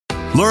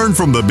Learn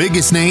from the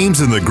biggest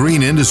names in the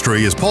green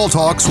industry as Paul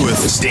talks with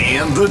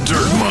Stan the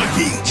Dirt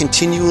Monkey.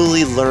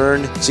 Continually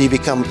learn so you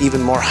become even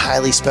more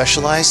highly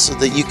specialized so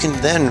that you can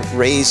then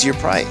raise your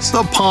price.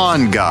 The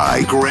Pond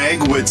Guy, Greg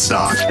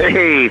Whitstock.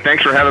 Hey,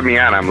 thanks for having me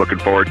on. I'm looking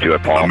forward to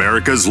it, Paul.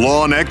 America's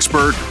lawn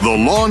expert, the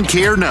lawn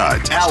care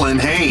nut, Alan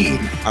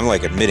Hain. I'm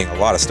admitting a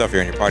lot of stuff here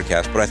in your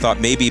podcast, but I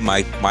thought maybe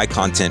my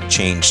content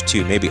changed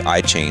too. Maybe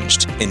I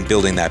changed in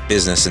building that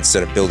business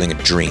instead of building a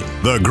dream.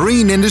 The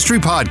Green Industry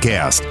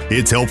Podcast.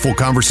 It's helpful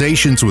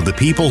conversations with the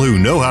people who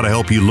know how to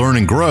help you learn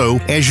and grow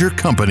as your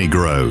company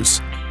grows.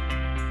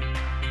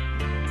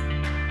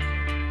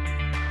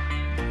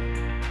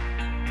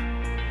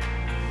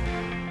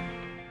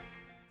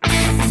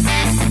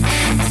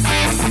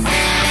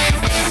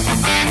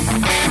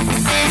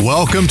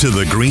 Welcome to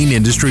the Green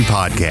Industry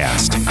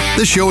Podcast.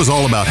 This show is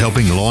all about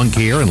helping lawn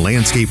care and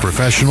landscape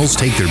professionals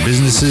take their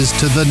businesses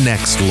to the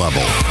next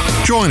level.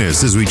 Join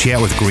us as we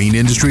chat with green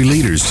industry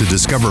leaders to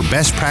discover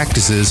best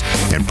practices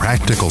and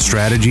practical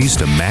strategies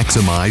to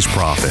maximize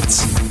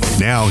profits.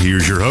 Now,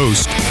 here's your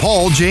host,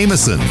 Paul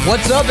Jameson.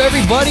 What's up,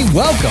 everybody?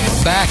 Welcome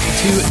back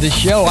to the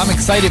show. I'm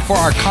excited for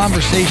our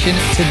conversation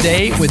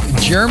today with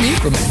Jeremy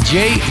from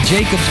J.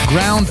 Jacobs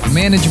Ground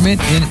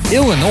Management in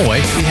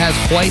Illinois. He has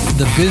quite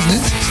the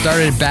business.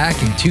 Started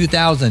back in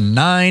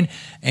 2009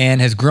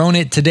 and has grown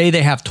it. Today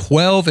they have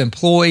 12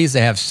 employees.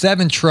 They have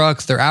 7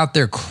 trucks. They're out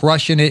there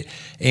crushing it.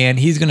 And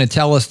he's going to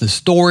tell us the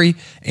story,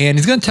 and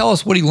he's going to tell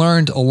us what he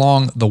learned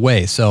along the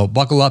way. So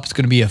buckle up. It's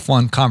going to be a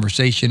fun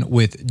conversation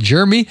with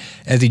Jeremy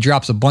as he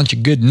drops a bunch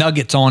of good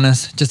nuggets on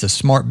us. Just a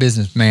smart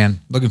businessman.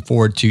 Looking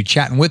forward to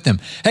chatting with him.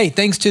 Hey,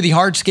 thanks to the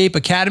Hardscape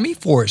Academy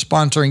for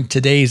sponsoring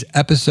today's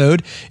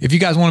episode. If you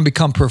guys want to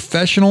become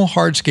professional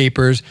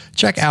hardscapers,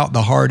 check out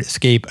the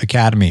Hardscape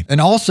Academy. And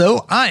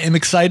also, I am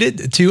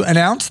excited to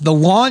announce the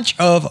launch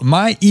of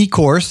my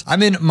e-course.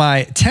 I'm in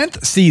my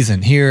 10th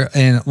season here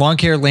in lawn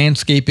care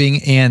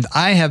landscaping, and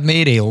I have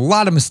made a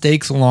lot of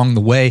mistakes along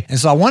the way. And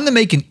so I wanted to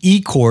make an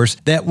e-course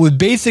that would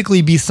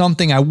basically be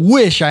something I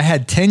wish I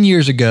had 10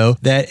 years ago,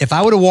 that if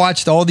I would have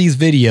watched all these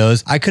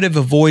videos, I could have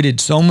avoided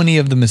so many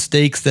of the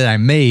mistakes that I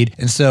made.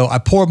 And so I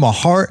poured my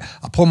heart,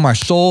 I poured my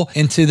soul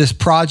into this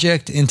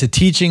project, into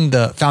teaching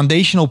the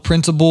foundational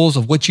principles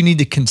of what you need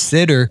to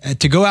consider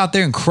to go out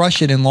there and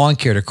crush it in lawn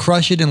care, to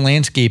crush it in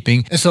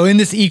landscaping. And so in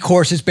this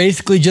e-course, it's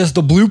basically just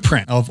the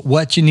blueprint of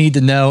what you need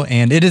to know,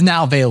 and it is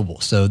now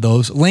available. So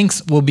those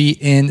links will be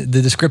in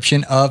the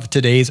description of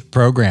today's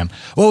program.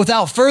 Well,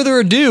 without further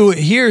ado,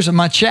 here's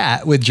my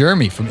chat with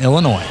Jeremy from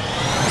Illinois.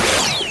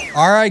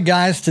 All right,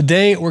 guys,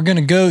 today we're going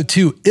to go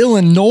to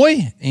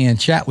Illinois and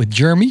chat with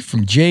Jeremy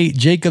from J.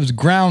 Jacobs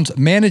Grounds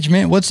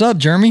Management. What's up,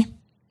 Jeremy?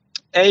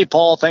 Hey,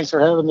 Paul. Thanks for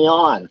having me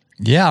on.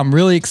 Yeah, I'm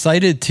really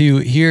excited to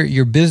hear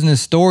your business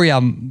story.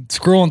 I'm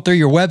scrolling through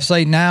your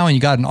website now, and you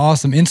got an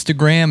awesome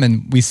Instagram,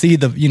 and we see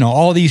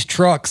all these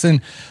trucks and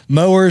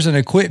mowers and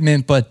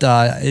equipment, but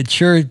it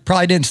sure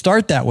probably didn't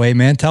start that way,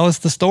 man. Tell us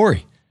the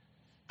story.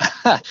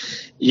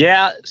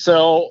 Yeah.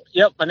 So,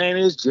 my name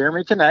is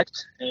Jeremy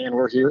Connect, and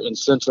we're here in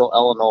Central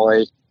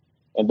Illinois.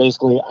 And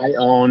basically, I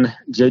own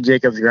J.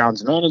 Jacobs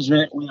Grounds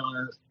Management. We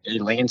are a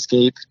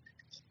landscape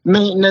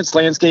maintenance,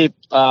 lawn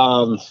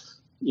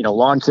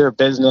care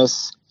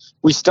business.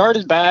 We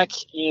started back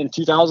in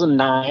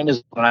 2009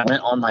 is when I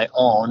went on my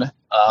own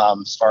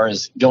as far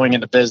as going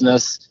into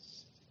business.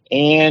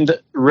 And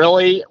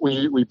really,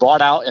 we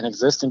bought out an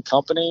existing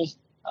company,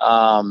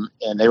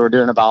 and they were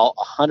doing about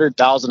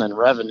 $100,000 in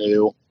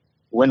revenue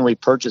when we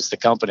purchased the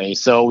company.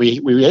 So we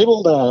were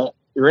able to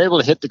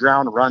hit the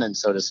ground running,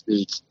 so to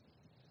speak.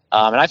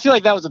 And I feel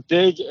like that was a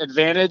big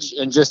advantage.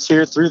 And just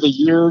here through the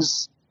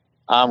years,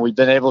 we've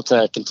been able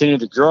to continue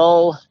to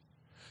grow.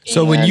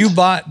 So when you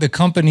bought the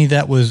company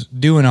that was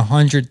doing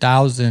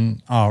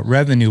 $100,000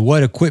 revenue,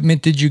 what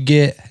equipment did you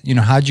get?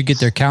 How'd you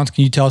get their accounts?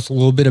 Can you tell us a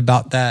little bit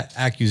about that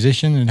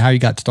acquisition and how you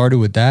got started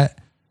with that?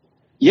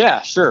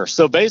 Yeah, sure.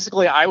 So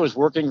basically, I was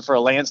working for a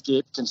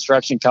landscape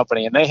construction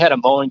company, and they had a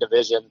mowing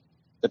division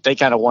that they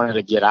kind of wanted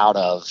to get out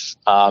of.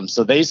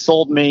 So they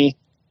sold me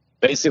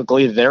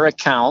basically their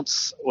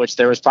accounts, which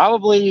there was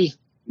probably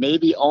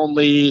maybe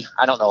only,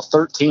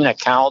 13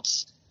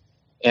 accounts.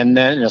 And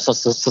then, so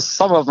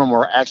some of them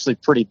were actually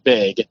pretty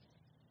big,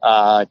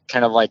 kind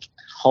of like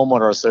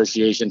homeowner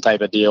association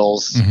type of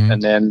deals. Mm-hmm.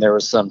 And then there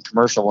was some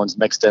commercial ones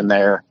mixed in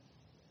there.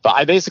 But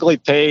I basically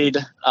paid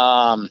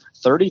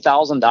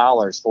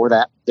 $30,000 for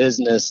that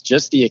business,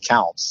 just the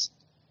accounts.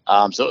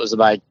 So it was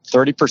about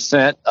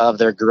 30% of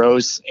their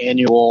gross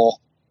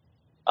annual,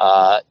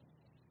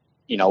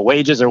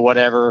 wages or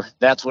whatever.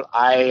 That's what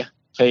I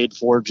paid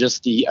for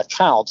just the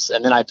accounts.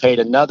 And then I paid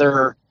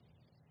another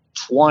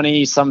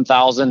 20-some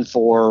thousand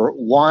for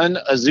one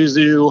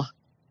Isuzu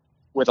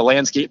with a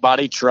landscape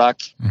body truck.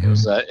 Mm-hmm. It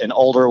was an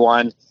older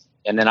one.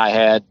 And then I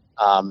had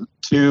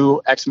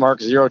 2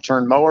 Exmark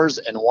zero-turn mowers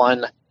and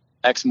 1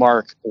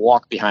 Exmark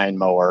walk-behind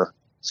mower.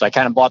 So I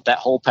kind of bought that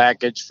whole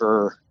package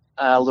for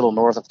a little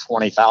north of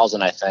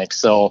 $20,000, I think.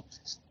 So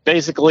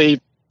basically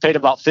paid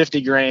about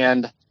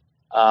 $50,000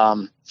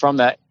 from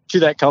that to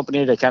that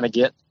company to kind of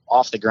get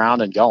off the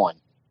ground and going.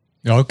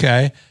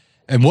 Okay.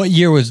 And what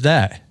year was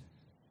that?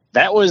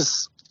 That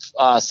was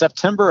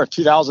September of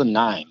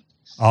 2009.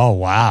 Oh,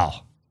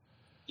 wow.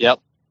 Yep.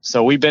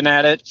 So we've been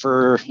at it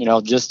for,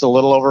 just a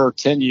little over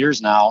 10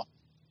 years now.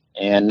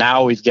 And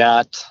now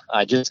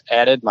I just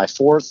added my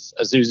 4th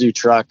Isuzu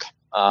truck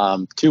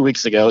 2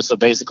 weeks ago. So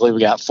basically we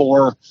got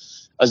 4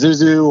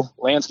 Isuzu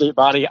landscape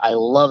body. I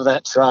love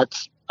that truck.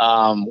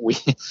 I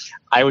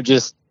would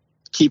just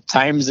keep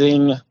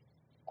timesing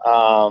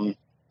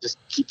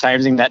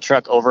that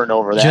truck over and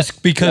over.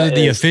 Just because of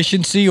the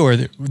efficiency or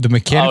the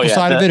mechanical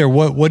side of it, or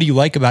what do you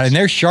like about it? And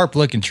they're sharp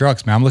looking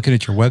trucks, man. I'm looking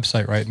at your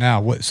website right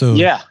now. It's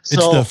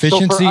the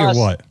efficiency or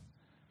what?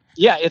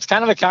 Yeah, it's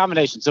kind of a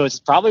combination. So it's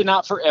probably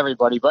not for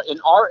everybody, but in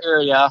our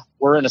area,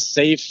 we're in a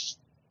safe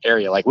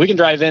area. Like we can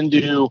drive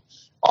into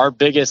our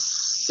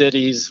biggest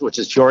cities, which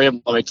is Peoria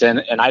and Bloomington,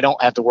 and I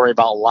don't have to worry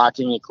about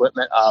locking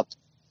equipment up,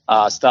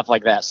 stuff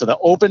like that. So the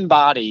open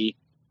body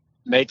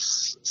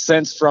makes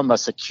sense from a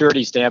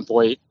security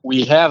standpoint.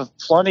 We have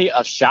plenty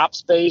of shop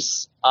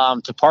space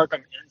to park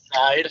them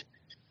inside.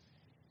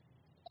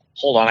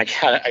 Hold on, I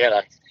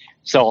gotta.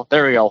 So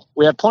there we go.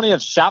 We have plenty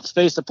of shop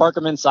space to park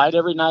them inside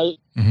every night.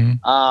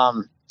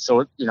 Mm-hmm.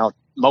 So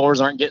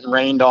mowers aren't getting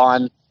rained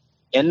on.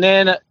 And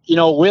then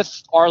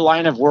with our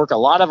line of work, a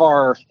lot of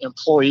our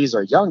employees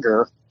are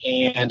younger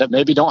and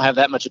maybe don't have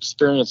that much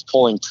experience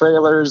pulling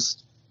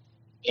trailers.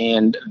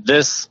 And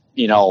this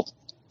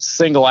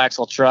single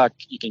axle truck,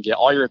 you can get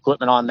all your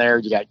equipment on there.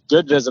 You got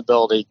good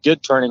visibility,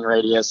 good turning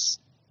radius,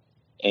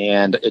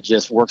 and it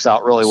just works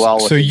out really well.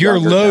 So your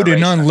load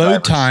and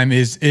unload time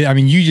you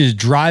just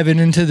drive it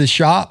into the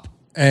shop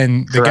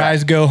and the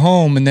guys go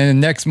home, and then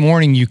the next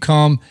morning you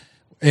come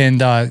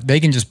and they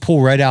can just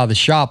pull right out of the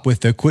shop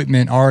with the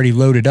equipment already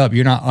loaded up.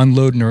 You're not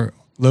unloading or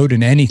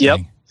loading anything. Yep.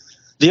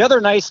 The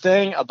other nice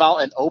thing about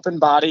an open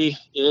body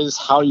is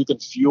how you can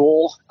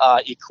fuel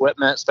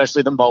equipment,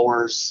 especially the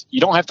mowers.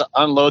 You don't have to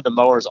unload the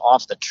mowers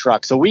off the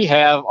truck. So we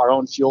have our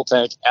own fuel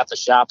tank at the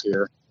shop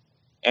here.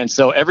 And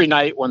so every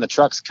night when the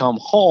trucks come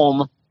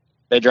home,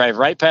 they drive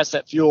right past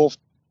that fuel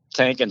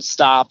tank and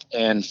stop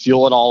and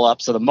fuel it all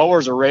up. So the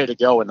mowers are ready to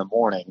go in the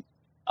morning.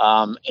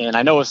 And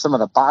I know with some of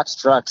the box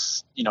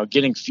trucks,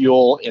 getting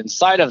fuel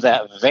inside of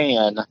that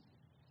van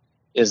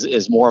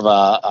is more of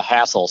a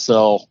hassle.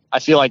 So I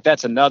feel like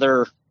that's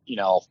another,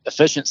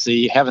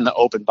 efficiency, having the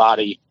open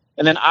body.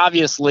 And then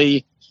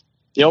obviously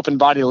the open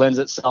body lends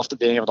itself to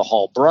being able to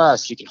haul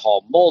brush. You can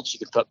haul mulch. You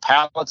can put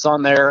pallets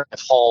on there. I've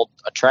hauled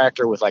a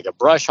tractor with like a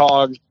brush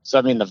hog.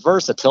 So, the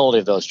versatility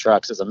of those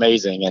trucks is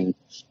amazing. And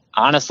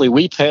honestly,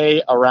 we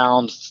pay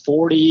around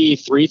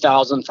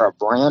 $43,000 for a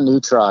brand new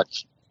truck,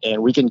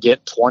 and we can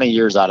get 20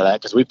 years out of that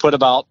because we put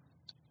about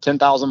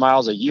 10,000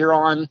 miles a year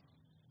on.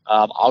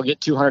 I'll get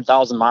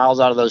 200,000 miles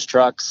out of those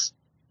trucks,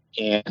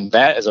 and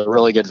that is a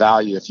really good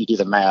value if you do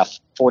the math.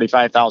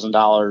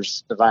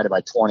 $45,000 divided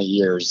by 20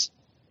 years.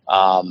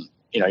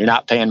 You're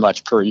not paying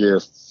much per year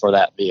for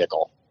that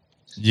vehicle.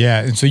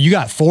 Yeah, and so you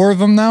got 4 of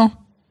them now?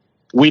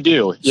 We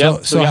do.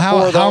 Yep. So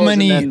how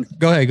many?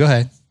 Go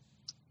ahead.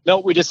 No,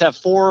 we just have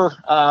 4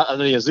 of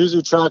the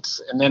Isuzu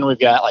trucks, and then we've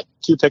got like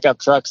 2 pickup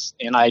trucks,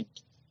 and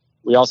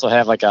we also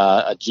have like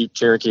a Jeep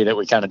Cherokee that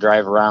we kind of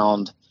drive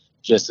around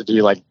just to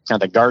do like kind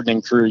of the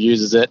gardening crew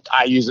uses it.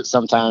 I use it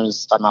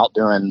sometimes. I'm out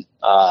doing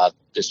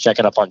just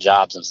checking up on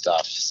jobs and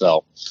stuff.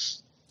 So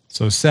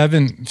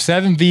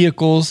 7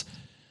 vehicles.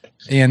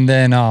 And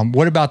then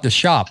what about the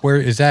shop? Where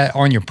is that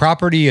on your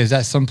property? Is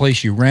that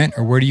someplace you rent,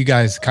 or where do you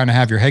guys kind of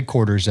have your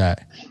headquarters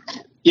at?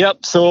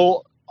 Yep.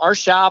 So our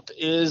shop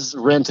is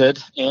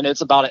rented, and it's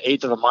about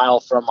 1/8 of a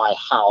mile from my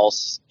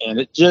house. And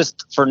it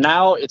just, for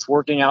now, it's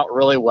working out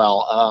really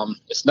well.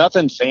 It's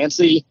nothing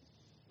fancy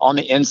on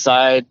the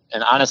inside.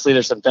 And honestly,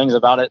 there's some things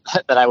about it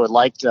that I would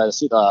like to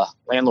see the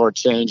landlord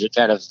change.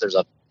 There's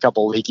a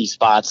couple leaky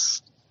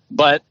spots,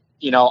 but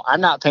I'm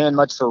not paying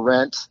much for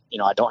rent.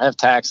 I don't have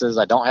taxes.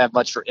 I don't have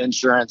much for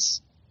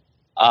insurance.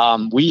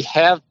 We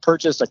have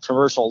purchased a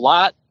commercial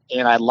lot,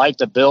 and I'd like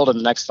to build in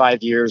the next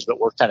 5 years, but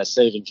we're kind of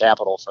saving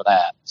capital for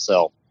that.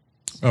 So.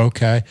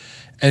 Okay.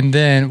 And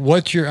then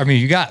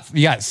you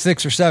got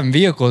 6 or 7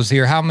 vehicles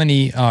here. How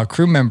many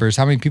crew members,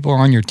 how many people are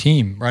on your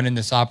team running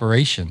this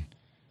operation?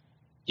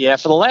 Yeah,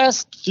 for the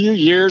last few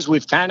years,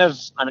 we've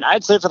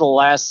I'd say for the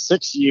last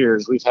 6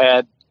 years, we've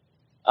had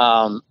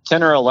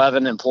 10 or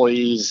 11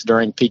 employees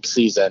during peak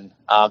season.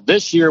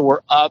 This year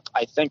we're up.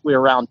 I think we're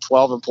around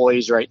 12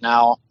 employees right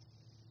now.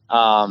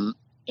 And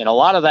a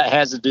lot of that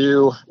has to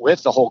do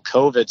with the whole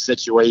COVID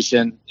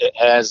situation. It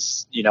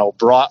has,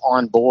 brought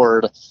on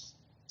board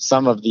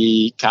some of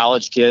the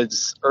college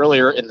kids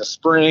earlier in the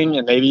spring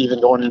and maybe even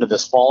going into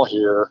this fall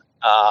here.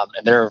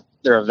 And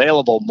they're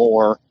available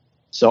more.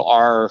 So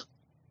our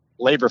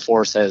labor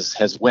force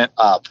has went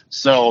up.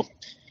 So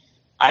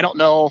I don't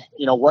know,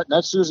 what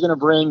next year's going to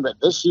bring, but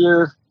this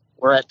year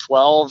we're at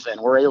 12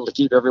 and we're able to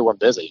keep everyone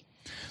busy.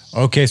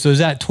 Okay. So is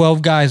that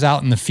 12 guys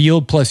out in the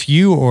field plus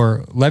you,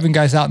 or 11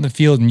 guys out in the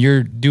field and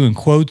you're doing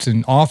quotes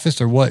in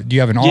office, or what? Do you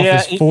have an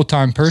office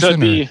full-time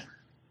person?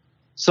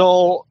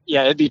 So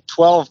yeah, it'd be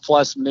 12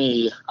 plus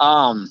me.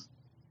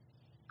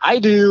 I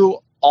do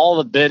all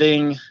the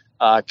bidding,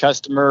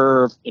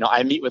 customer,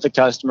 I meet with the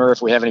customer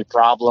if we have any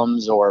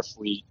problems or if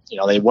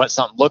they want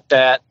something looked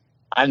at.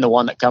 I'm the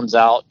one that comes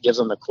out, gives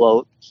them the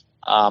quote.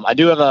 I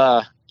do have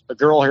a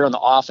girl here in the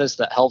office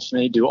that helps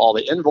me do all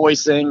the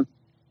invoicing.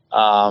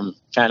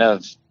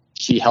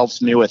 She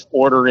helps me with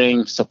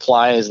ordering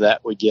supplies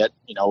that we get,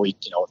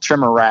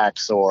 trimmer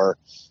racks or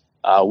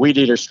weed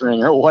eater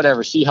string or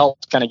whatever. She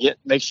helps kind of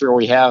make sure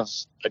we have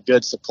a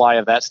good supply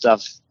of that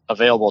stuff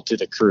available to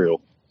the crew.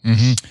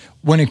 Mm-hmm.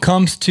 When it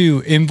comes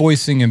to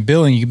invoicing and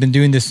billing, you've been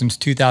doing this since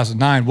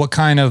 2009. What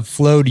kind of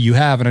flow do you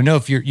have? And I know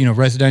if you're,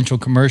 residential,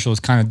 commercial is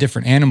kind of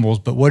different animals,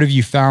 but what have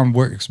you found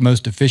works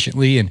most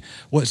efficiently, and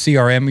what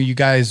CRM are you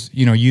guys,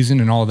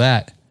 using and all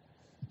that?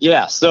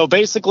 Yeah. So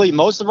basically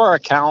most of our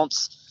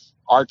accounts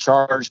are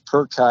charged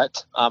per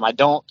cut.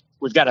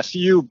 We've got a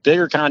few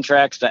bigger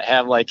contracts that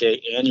have like a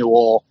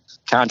annual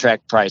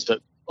contract price, but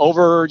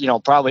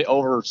probably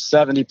over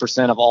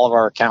 70% of all of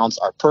our accounts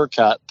are per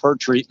cut, per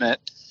treatment.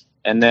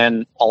 And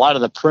then a lot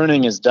of the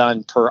pruning is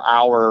done per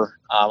hour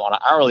on an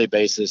hourly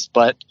basis.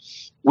 But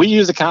we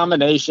use a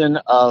combination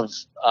of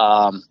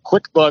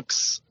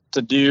QuickBooks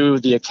to do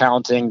the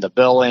accounting, the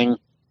billing,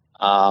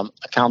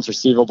 accounts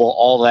receivable,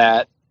 all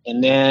that.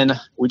 And then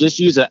we just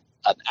use an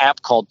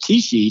app called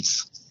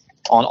T-Sheets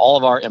on all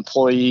of our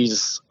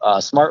employees'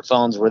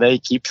 smartphones where they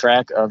keep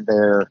track of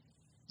their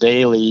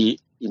daily,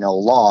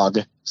 log.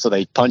 So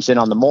they punch in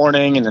on the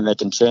morning and then they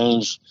can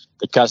change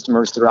the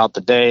customers throughout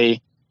the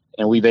day.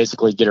 And we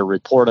basically get a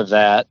report of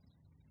that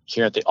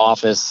here at the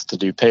office to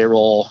do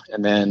payroll.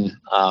 And then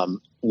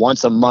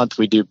once a month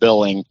we do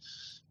billing.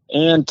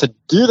 And to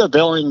do the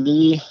billing,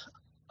 me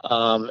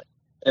and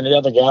the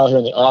other gal here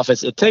in the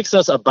office, it takes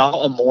us about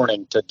a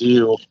morning to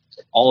do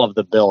all of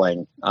the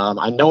billing.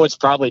 I know it's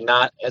probably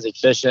not as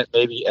efficient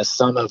maybe as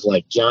some of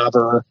like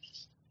Jobber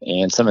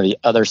and some of the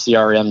other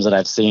CRMs that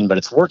I've seen, but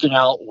it's working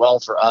out well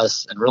for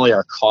us. And really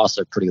our costs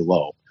are pretty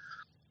low.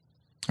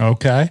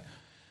 Okay.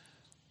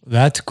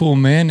 That's cool,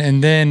 man.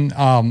 And then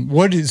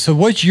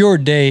what's your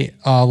day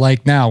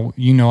like now?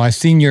 I've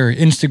seen your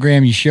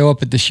Instagram. You show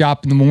up at the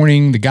shop in the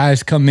morning, the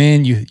guys come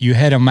in, you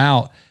head them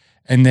out,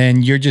 and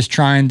then you're just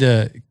trying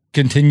to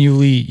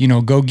continually,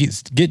 go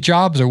get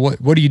jobs, or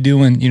what are you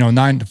doing,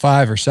 9 to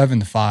 5 or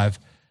 7 to 5?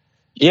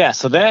 Yeah,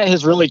 so that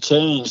has really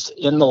changed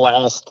in the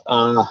last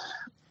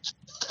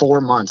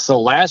 4 months.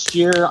 So last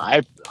year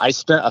I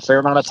spent a fair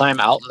amount of time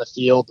out in the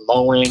field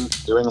mowing,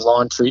 doing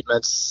lawn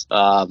treatments.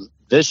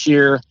 This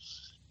year,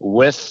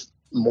 with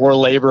more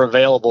labor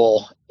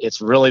available,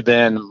 it's really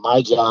been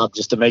my job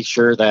just to make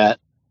sure that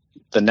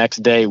the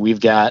next day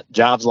we've got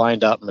jobs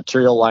lined up,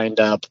 material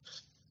lined up.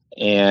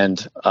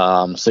 And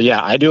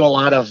I do a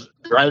lot of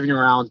driving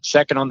around,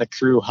 checking on the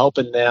crew,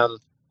 helping them,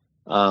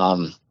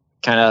 kind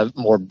of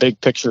more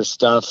big picture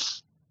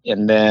stuff,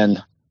 and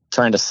then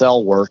trying to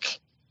sell work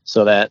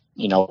so that,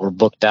 we're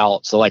booked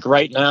out. So like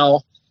right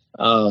now,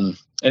 and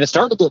it's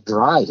starting to get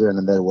dry here in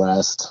the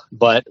Midwest,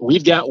 but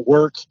we've got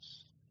work.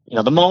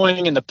 The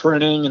mowing and the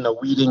pruning and the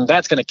weeding,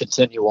 that's going to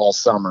continue all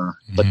summer.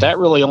 Mm-hmm. But that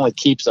really only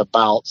keeps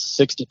about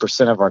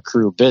 60% of our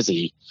crew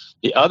busy.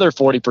 The other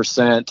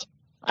 40%,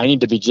 I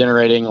need to be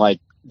generating like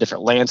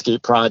different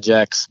landscape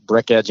projects,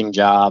 brick edging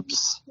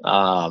jobs,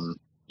 other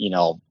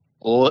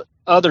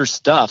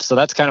stuff. So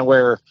that's kind of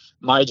where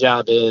my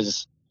job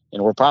is.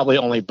 And we're probably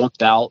only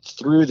booked out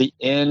through the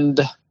end,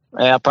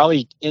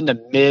 probably into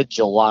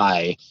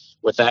mid-July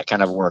with that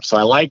kind of work. So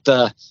I like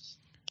to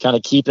kind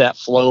of keep that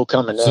flow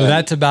coming in. So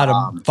that's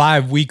about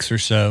 5 weeks or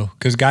so,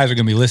 because guys are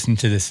going to be listening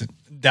to this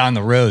down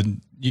the road,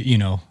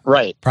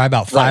 right? Probably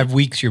about 5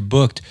 weeks you're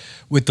booked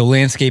with the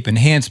landscape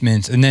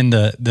enhancements, and then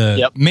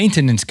the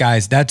maintenance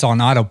guys, that's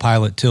on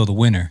autopilot till the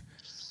winter.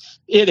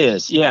 It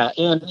is, yeah.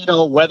 And,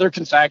 weather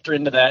can factor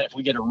into that. If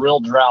we get a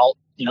real drought,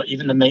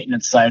 even the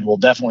maintenance side will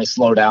definitely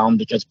slow down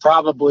because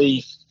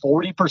probably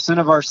 40%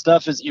 of our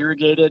stuff is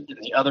irrigated and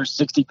the other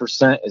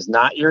 60% is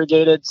not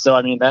irrigated. So,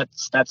 I mean,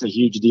 that's a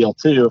huge deal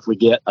too. If we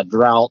get a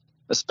drought,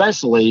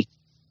 especially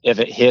if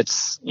it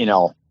hits,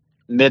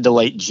 mid to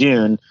late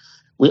June,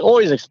 we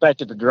always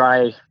expect it to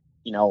dry,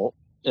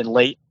 in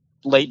late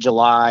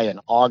July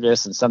and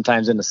August and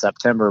sometimes into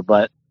September.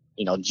 But,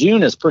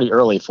 June is pretty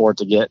early for it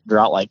to get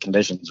drought-like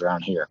conditions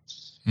around here.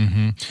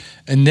 Mm-hmm.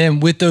 And then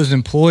with those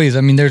employees,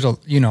 I mean,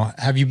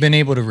 have you been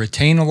able to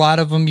retain a lot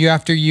of them year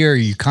after year? Are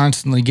you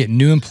constantly getting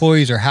new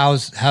employees, or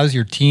how's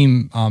your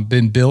team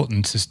been built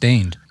and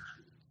sustained?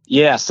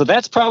 Yeah, so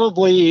that's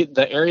probably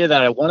the area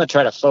that I want to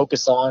try to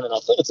focus on. And I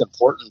think it's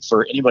important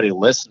for anybody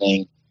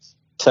listening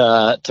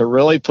to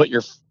really put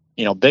your,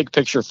 big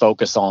picture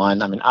focus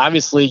on. I mean,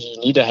 obviously you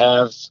need to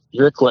have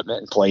your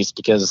equipment in place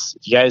because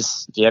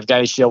if you have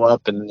guys show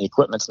up and the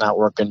equipment's not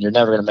working, you're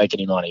never going to make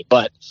any money.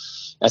 But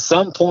at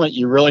some point,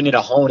 you really need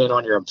to hone in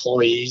on your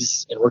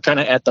employees. And we're kind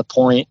of at the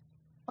point,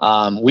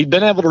 we've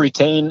been able to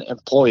retain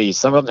employees.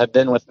 Some of them have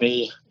been with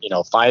me,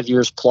 5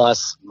 years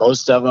plus.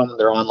 Most of them,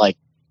 they're on like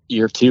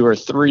year 2 or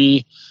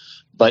 3.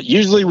 But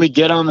usually we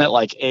get them at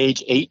like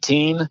age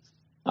 18.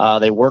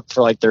 They work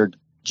for like their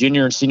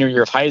junior and senior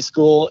year of high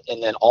school,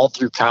 and then all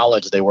through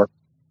college they work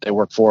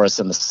for us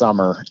in the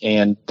summer.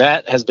 And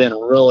that has been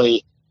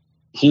really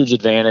huge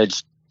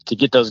advantage to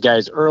get those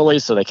guys early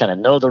so they kind of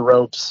know the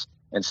ropes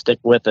and stick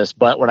with us.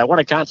 But what I want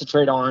to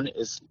concentrate on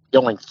is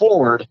going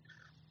forward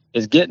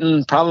is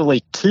getting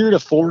probably 2 to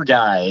 4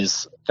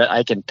 guys that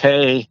I can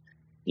pay,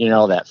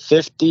 that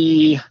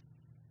 50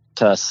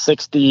 to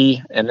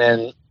 60, and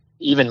then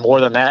even more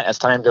than that as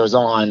time goes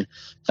on,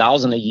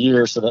 $1,000 a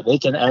year, so that they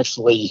can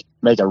actually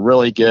make a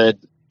really good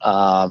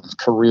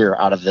career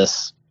out of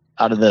this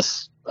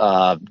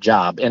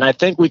job. And I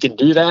think we can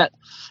do that,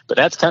 but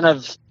that's kind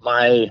of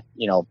my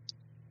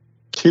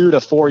 2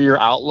 to 4 year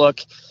outlook,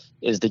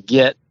 is to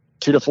get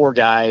 2 to 4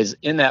 guys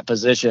in that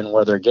position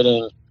where they're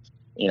getting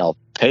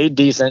paid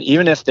decent,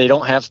 even if they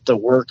don't have to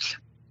work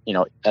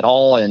at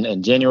all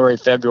in January,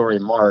 February,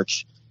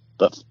 March,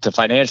 but to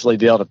financially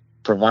be able to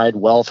provide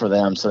well for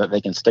them so that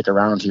they can stick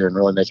around here and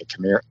really make a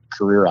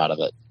career out of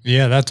it.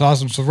 Yeah, that's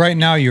awesome. So right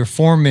now your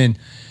foremen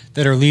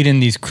that are leading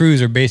these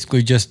crews are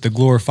basically just the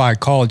glorified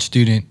college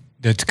student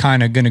that's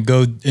kind of going to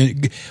go,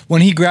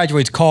 when he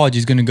graduates college,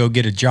 he's going to go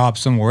get a job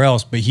somewhere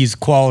else, but he's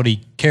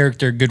quality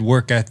character, good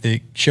work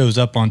ethic, shows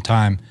up on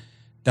time.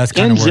 That's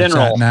kind of where it's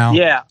at now.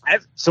 Yeah.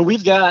 So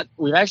we've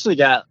actually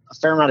got a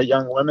fair amount of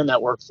young women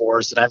that work for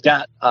us, and I've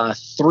got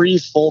 3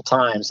 full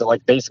time. So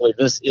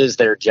this is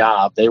their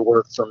job. They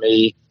work for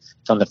me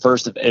from the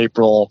 1st of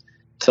April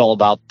till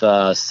about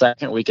the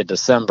 2nd week of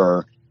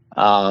December.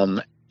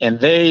 And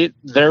they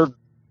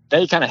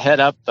kind of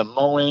head up the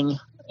mowing,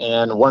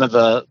 and one of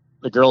the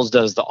girls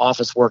does the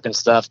office work and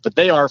stuff, but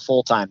they are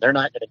full time. They're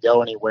not going to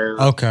go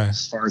anywhere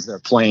as far as their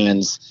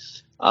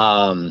plans.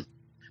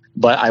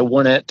 But I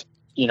wouldn't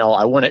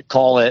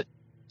call it,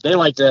 they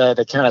like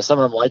to kind of, some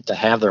of them like to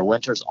have their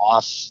winters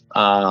off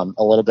a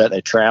little bit. They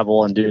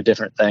travel and do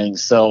different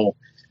things. So,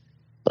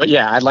 but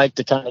yeah, I'd like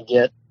to kind of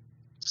get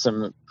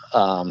some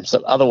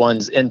other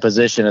ones in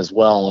position as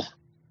well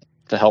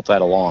to help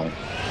that along.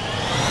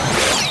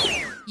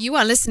 You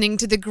are listening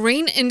to the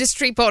Green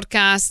Industry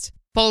Podcast.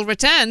 Paul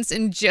returns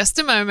in just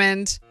a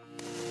moment.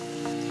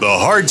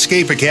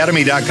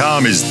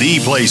 TheHardscapeAcademy.com is the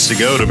place to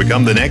go to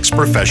become the next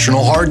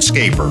professional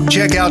hardscaper.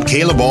 Check out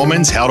Caleb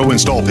Allman's How to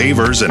Install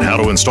Pavers and How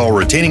to Install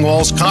Retaining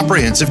Walls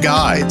comprehensive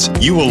guides.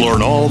 You will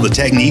learn all the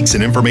techniques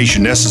and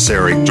information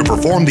necessary to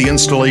perform the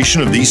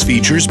installation of these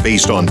features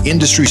based on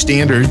industry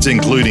standards,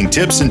 including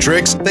tips and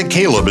tricks that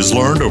Caleb has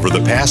learned over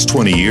the past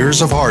 20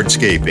 years of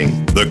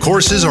hardscaping. The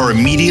courses are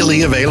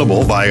immediately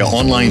available via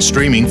online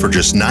streaming for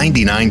just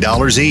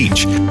 $99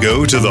 each.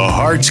 Go to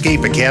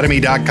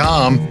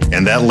TheHardscapeAcademy.com,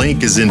 and that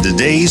link is in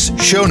today's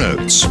show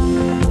notes.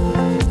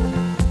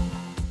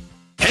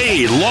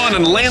 Hey, lawn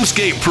and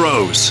landscape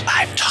pros.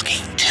 I'm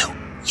talking to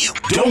you.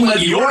 Don't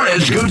let your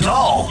edge go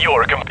dull.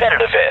 Your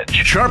competitive edge.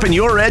 Sharpen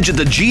your edge at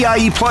the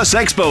GIE Plus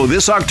Expo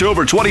this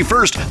October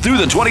 21st through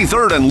the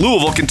 23rd in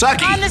Louisville,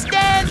 Kentucky.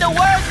 Understand the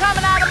words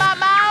coming out of my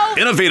mouth?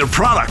 Innovative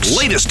products,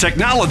 latest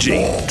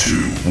technology.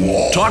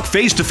 Talk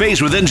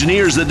face-to-face with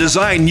engineers that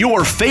design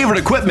your favorite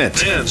equipment.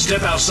 Then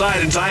step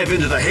outside and dive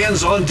into the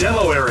hands-on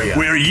demo area,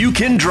 where you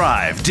can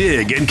drive,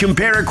 dig, and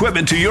compare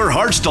equipment to your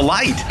heart's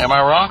delight. Am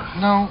I wrong?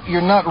 No, you're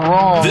not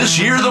wrong. This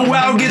year, the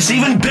wow gets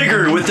even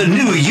bigger with the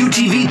new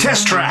UTV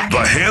test track,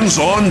 the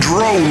hands-on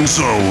drone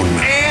zone,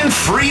 and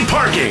free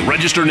parking.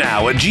 Register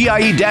now at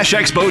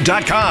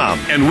GIE-Expo.com,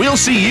 and we'll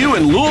see you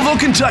in Louisville,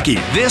 Kentucky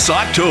this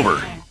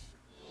October.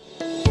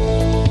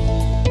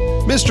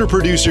 Mr.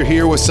 Producer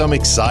here with some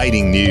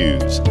exciting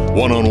news.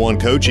 One-on-one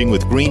coaching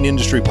with Green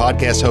Industry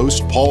Podcast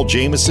host Paul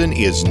Jameson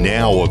is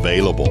now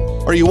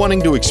available. Are you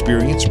wanting to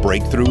experience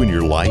breakthrough in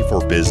your life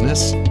or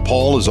business?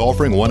 Paul is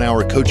offering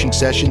 1-hour coaching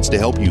sessions to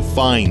help you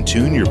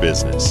fine-tune your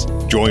business.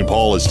 Join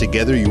Paul as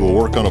together you will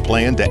work on a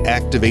plan to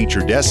activate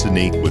your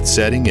destiny with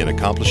setting and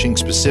accomplishing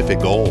specific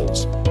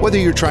goals. Whether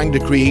you're trying to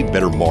create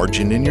better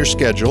margin in your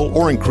schedule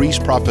or increase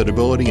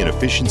profitability and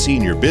efficiency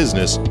in your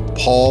business,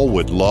 Paul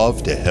would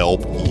love to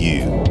help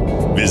you.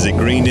 Visit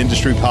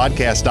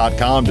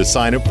greenindustrypodcast.com to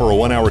sign up for a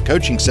 1-hour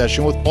coaching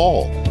session with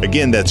Paul.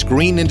 Again, that's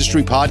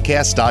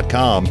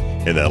greenindustrypodcast.com,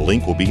 and that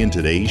link will be in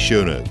today's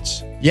show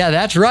notes. Yeah,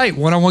 that's right.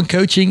 One-on-one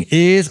coaching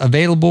is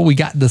available. We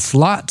got the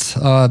slots.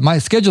 My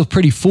schedule's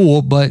pretty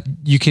full, but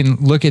you can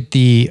look at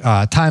the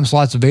time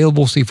slots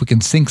available, see if we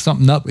can sync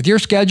something up with your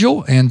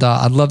schedule. And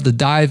I'd love to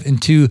dive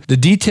into the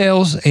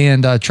details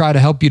and try to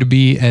help you to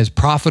be as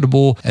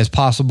profitable as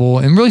possible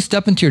and really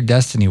step into your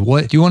destiny.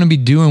 What do you want to be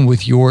doing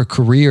with your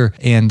career?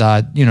 And,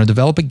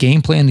 develop a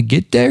game plan to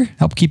get there,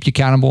 help keep you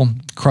accountable,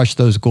 crush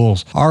those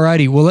goals. All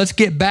righty. Well, let's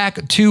get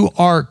back to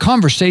our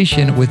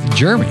conversation with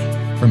Jeremy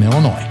from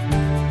Illinois.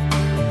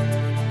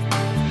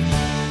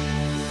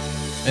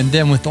 And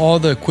then with all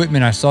the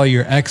equipment, I saw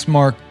your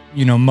Exmark,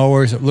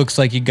 mowers. It looks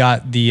like you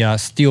got the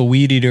steel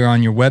weed eater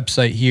on your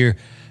website here.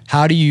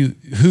 How do you,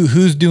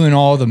 who's doing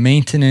all the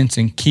maintenance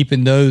and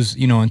keeping those,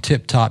 in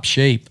tip-top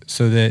shape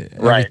so that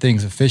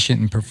everything's efficient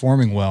and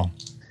performing well?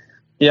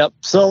 Yep.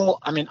 So,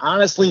 I mean,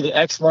 honestly, the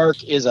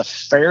Exmark is a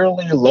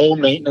fairly low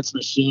maintenance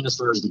machine as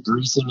far as the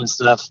greasing and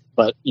stuff.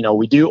 But,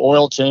 we do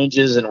oil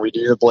changes and we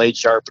do the blade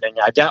sharpening.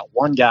 I've got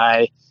one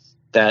guy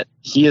that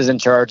he is in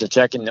charge of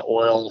checking the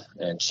oil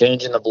and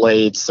changing the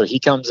blades. So he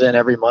comes in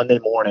every Monday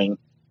morning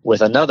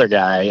with another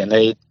guy and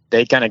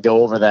they kind of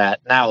go over that.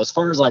 Now, as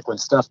far as like when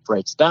stuff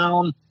breaks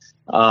down,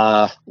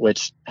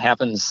 which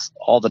happens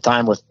all the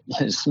time with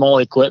small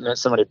equipment,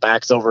 somebody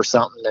backs over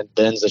something and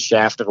bends the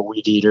shaft of a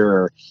weed eater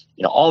or,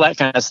 all that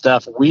kind of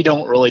stuff. We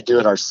don't really do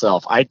it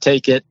ourselves. I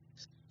take it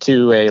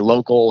to a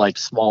local, like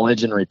small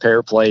engine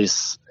repair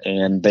place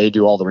and they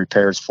do all the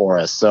repairs for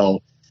us.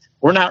 So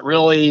we're not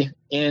really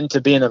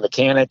into being the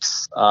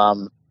mechanics.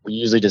 We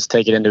usually just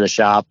take it into a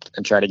shop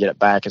and try to get it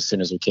back as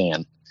soon as we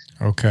can.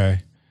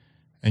 Okay.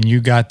 And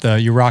you're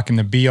rocking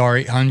the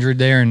BR800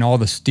 there and all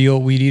the steel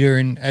weed eater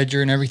and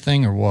edger and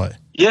everything, or what?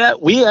 Yeah,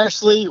 we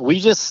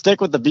just stick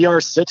with the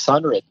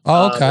BR600.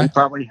 Oh, okay.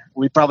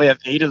 We probably have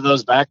 8 of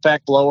those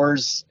backpack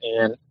blowers,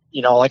 and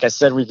like I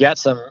said, we've got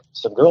some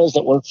girls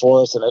that work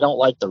for us, and they don't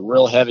like the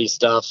real heavy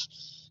stuff.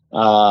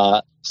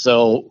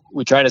 So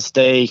we try to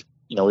stay.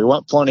 We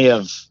want plenty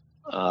of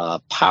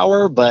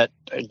power, but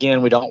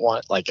again, we don't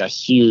want like a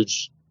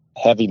huge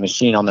heavy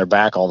machine on their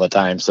back all the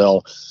time.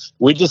 So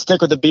we just stick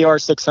with the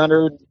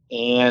BR600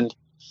 and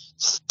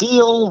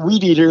steel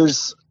weed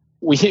eaters.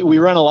 We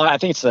run a lot. I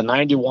think it's the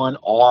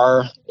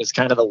 91R is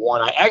kind of the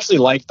one. I actually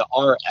like the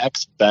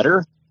RX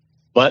better,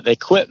 but they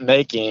quit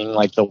making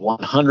like the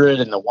 100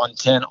 and the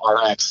 110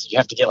 RX. You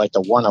have to get like the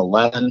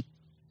 111.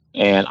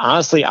 And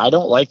honestly, I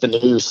don't like the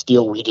new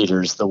steel weed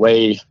eaters, the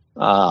way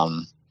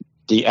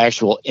the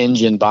actual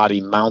engine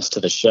body mounts to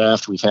the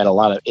shaft. We've had a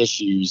lot of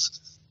issues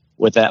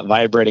with that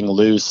vibrating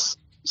loose.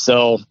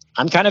 So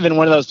I'm kind of in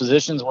one of those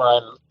positions where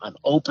I'm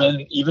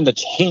open even to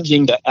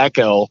changing to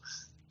Echo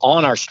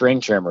on our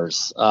string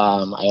trimmers.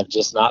 I have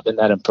just not been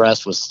that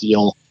impressed with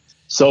steel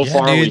so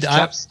far. Dude,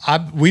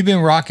 we've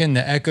been rocking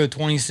the Echo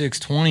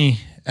 2620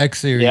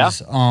 X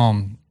Series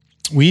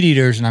weed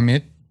eaters, and I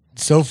mean,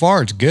 so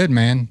far it's good,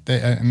 man.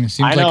 It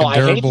seems like a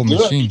durable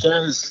machine.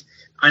 Because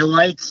I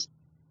like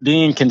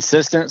being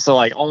consistent. So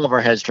like all of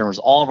our hedge trimmers,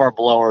 all of our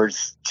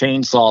blowers,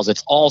 chainsaws,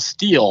 it's all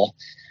steel,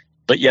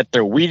 but yet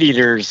they're weed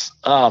eaters.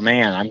 Oh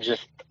man,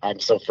 I'm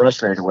so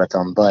frustrated with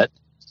them, but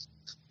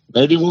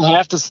maybe we'll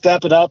have to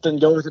step it up and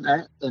go with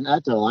an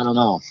Echo. I don't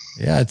know.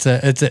 Yeah, it's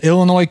an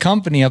Illinois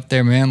company up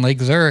there, man, Lake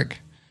Zurich.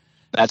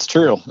 That's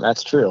true.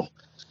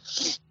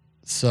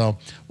 So,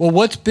 well,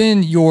 what's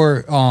been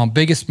your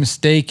biggest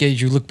mistake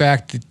as you look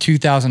back to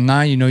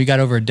 2009? You got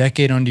over a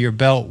decade under your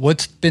belt.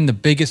 What's been the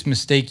biggest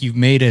mistake you've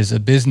made as a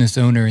business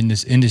owner in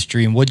this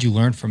industry, and what'd you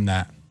learn from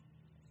that?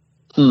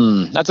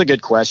 That's a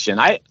good question.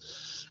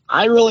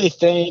 I really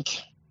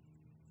think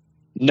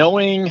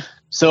knowing,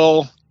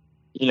 so,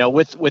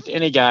 with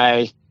any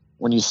guy,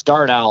 when you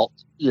start out,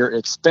 your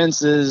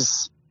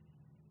expenses,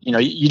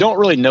 you don't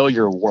really know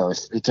your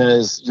worth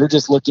because you're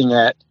just looking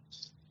at,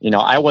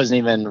 I wasn't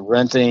even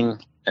renting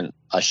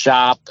a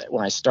shop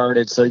when I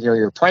started. So,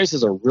 your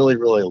prices are really,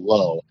 really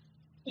low.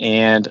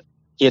 And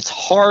it's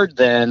hard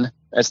then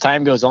as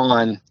time goes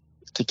on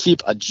to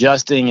keep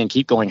adjusting and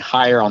keep going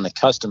higher on the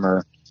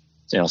customer.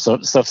 So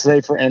say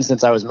for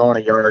instance, I was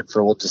mowing a yard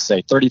for, we'll just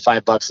say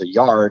 $35 a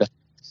yard.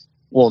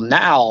 Well,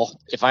 now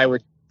if I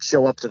would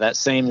show up to that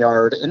same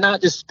yard, and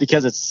not just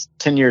because it's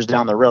 10 years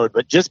down the road,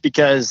 but just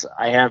because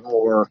I have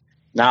more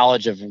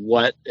knowledge of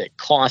what it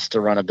costs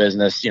to run a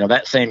business,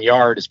 that same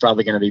yard is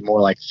probably going to be more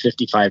like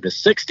 55 to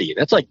 60.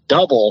 That's like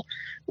double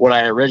what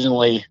I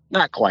originally,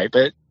 not quite,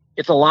 but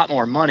it's a lot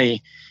more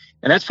money.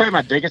 And that's probably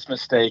my biggest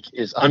mistake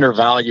is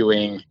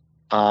undervaluing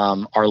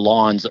our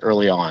lawns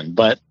early on.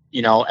 But,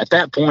 at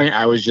that point,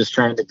 I was just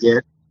trying to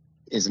get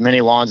as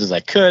many lawns as I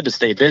could to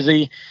stay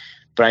busy.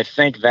 But I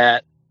think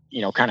that,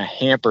 kind of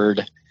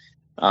hampered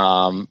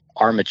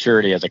our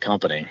maturity as a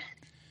company.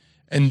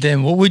 And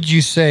then what would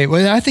you say?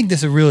 Well, I think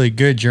this is really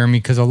good, Jeremy,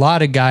 because a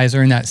lot of guys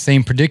are in that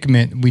same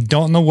predicament. We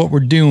don't know what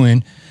we're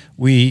doing.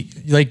 We,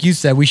 like you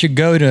said, we should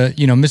go to,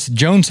 Mrs.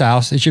 Jones'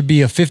 house. It should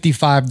be a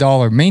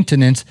 $55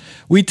 maintenance.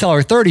 We tell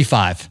her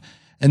 $35.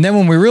 And then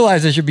when we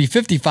realize it should be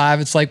 $55,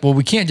 it's like, well,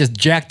 we can't just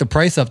jack the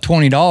price up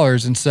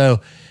 $20. And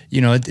so,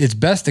 it's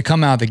best to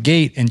come out of the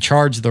gate and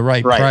charge the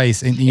right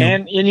price. And you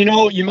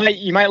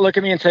might look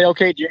at me and say,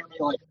 okay, Jeremy,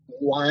 like,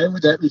 why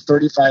would that be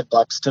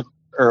 $35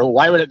 or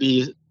why would it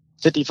be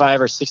 $55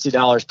 or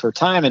 $60 per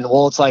time? And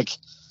well, it's like,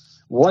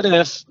 what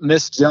if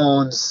Miss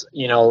Jones,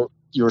 you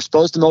were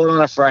supposed to mow it on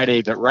a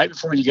Friday, but right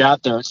before you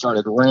got there, it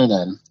started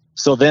raining.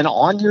 So then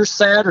on your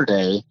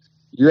Saturday,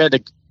 you had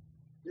to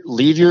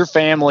leave your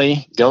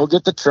family, go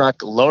get the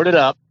truck, load it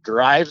up,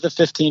 drive the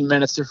 15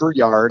 minutes to her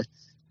yard,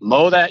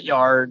 mow that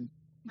yard,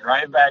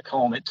 drive back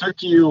home. It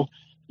took you,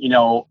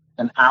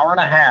 an hour and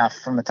a half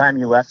from the time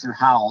you left your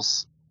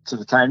house to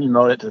the time you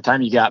mowed it to the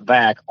time you got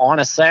back on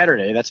a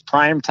Saturday. That's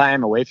prime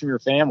time away from your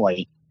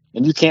family.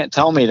 And you can't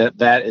tell me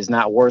that is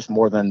not worth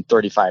more than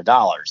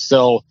 $35.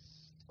 So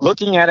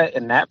looking at it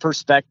in that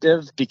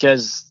perspective,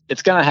 because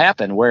it's going to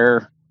happen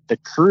where the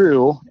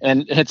crew,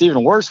 and it's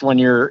even worse when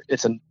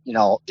it's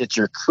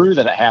your crew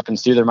that it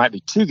happens to. There might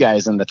be 2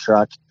 guys in the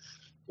truck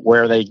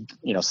where they,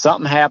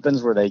 something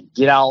happens where they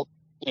get out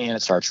and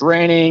it starts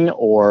raining,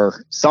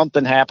 or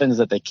something happens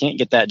that they can't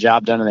get that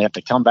job done and they have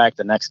to come back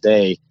the next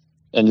day,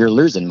 and you're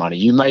losing money.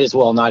 You might as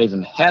well not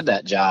even have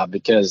that job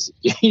because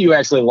you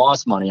actually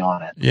lost money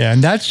on it. Yeah,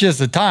 and that's just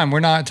the time. We're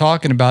not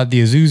talking about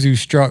the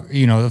Isuzu truck, the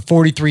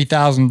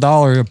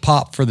 $43,000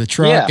 pop for the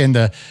truck, and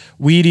the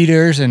weed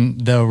eaters and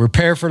the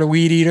repair for the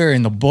weed eater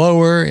and the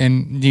blower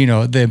and,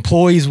 the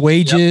employees'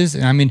 wages.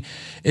 Yep. And I mean,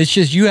 it's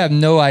just, you have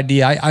no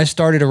idea. I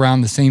started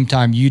around the same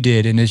time you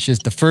did, and it's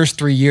just the first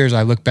 3 years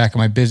I look back at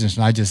my business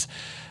and I just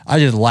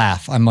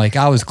laugh. I'm like,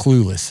 I was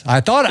clueless.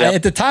 I thought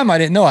at the time I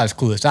didn't know I was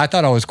clueless. I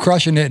thought I was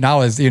crushing it, and I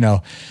was,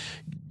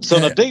 So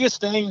the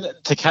biggest thing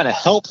to kind of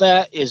help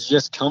that is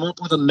just come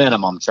up with a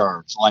minimum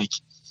charge. Like,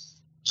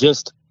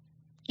 just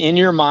in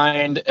your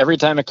mind, every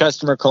time a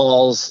customer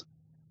calls,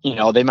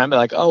 they might be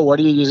like, oh, what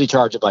do you usually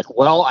charge? I'm like,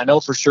 well, I know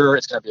for sure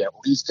it's going to be at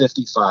least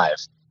 55.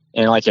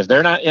 And like, if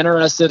they're not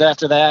interested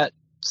after that,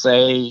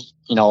 say,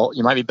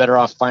 you might be better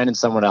off finding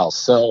someone else.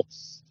 So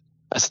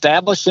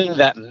establishing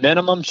that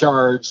minimum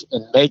charge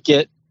and make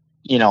it,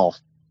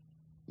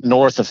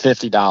 north of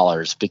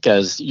 $50,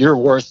 because you're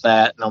worth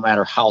that no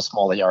matter how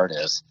small the yard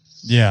is.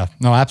 Yeah,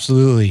 no,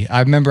 absolutely. I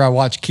remember I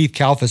watched Keith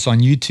Kalfas on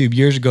YouTube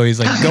years ago. He's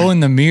like, go in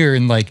the mirror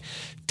and like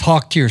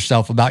talk to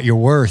yourself about your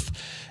worth.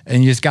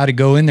 And you just got to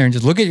go in there and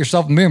just look at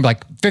yourself in the mirror and be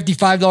like,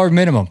 $55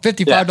 minimum,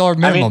 $55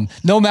 minimum,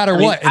 no matter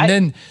what. And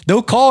then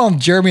they'll call him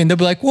Jeremy and they'll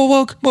be like,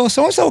 well,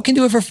 so-and-so can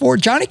do it for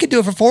 40. Johnny can do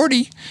it for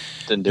 40.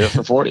 Didn't do it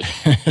for 40.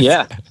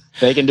 Yeah,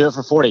 they can do it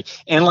for 40.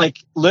 And like,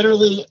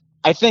 literally,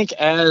 I think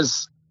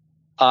as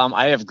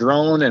I have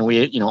grown, and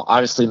we,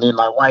 obviously me and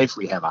my wife,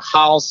 we have a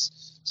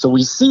house. So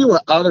we see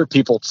what other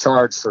people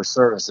charge for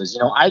services.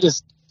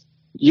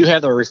 You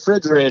have the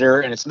refrigerator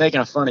and it's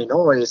making a funny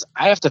noise.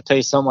 I have to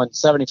pay someone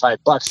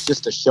 $75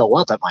 just to show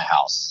up at my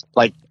house.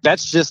 Like,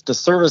 that's just the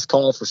service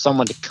call for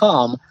someone to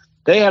come.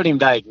 They haven't even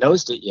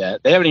diagnosed it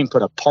yet. They haven't even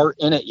put a part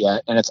in it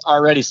yet. And it's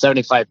already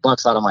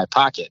 $75 out of my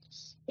pocket.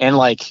 And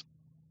like,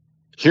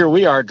 here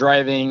we are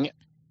driving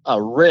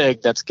a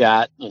rig that's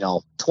got,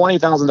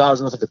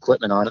 $20,000 worth of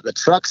equipment on it. The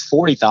truck's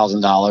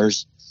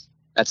 $40,000.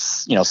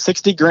 That's,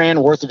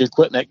 $60,000 worth of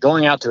equipment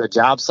going out to a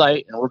job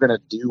site, and we're going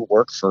to do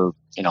work for,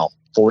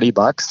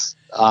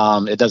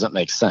 $40. It doesn't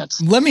make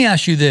sense. Let me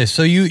ask you this.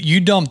 So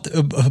you dumped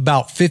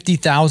about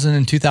 $50,000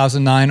 in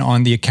 2009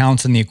 on the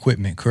accounts and the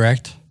equipment,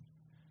 correct?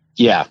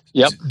 Yeah.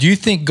 Yep. Do you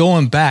think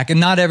going back, and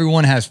not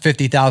everyone has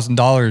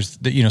 $50,000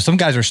 that, some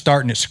guys are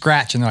starting at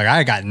scratch and they're like,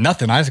 I got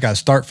nothing. I just got to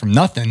start from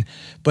nothing.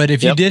 But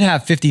if you did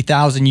have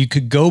 $50,000, you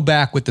could go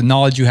back with the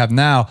knowledge you have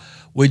now.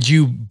 Would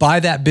you buy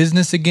that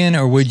business again,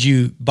 or would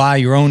you buy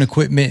your own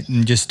equipment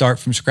and just start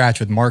from scratch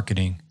with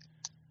marketing?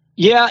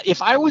 Yeah,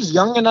 if I was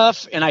young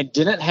enough and I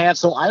didn't have,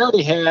 so I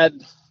already had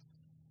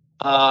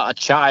a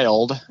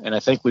child, and I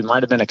think we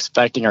might have been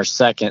expecting our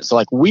second. So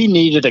like, we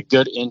needed a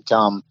good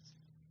income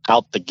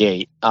out the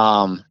gate.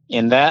 And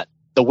that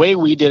the way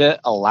we did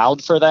it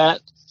allowed for that.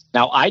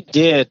 Now I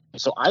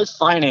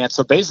financed.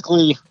 So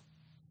basically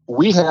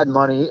we had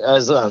money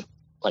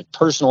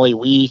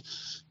personally,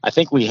 I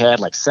think we had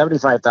like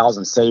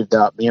 $75,000 saved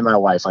up, me and my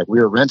wife. Like, we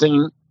were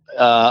renting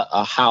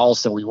a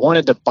house and we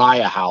wanted to buy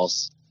a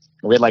house.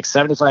 We had like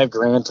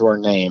 $75,000 to our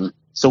name.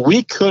 So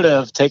we could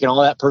have taken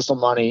all that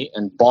personal money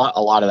and bought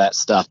a lot of that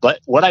stuff. But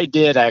what I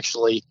did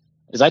actually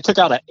is I took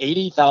out an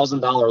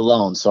 $80,000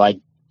 loan. So I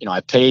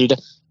paid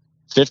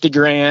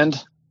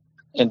 $50,000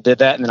 and did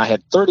that. And then I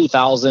had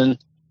 $30,000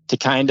 to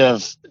kind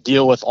of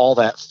deal with all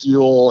that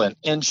fuel and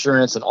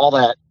insurance and all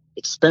that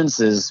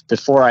expenses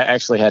before I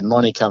actually had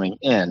money coming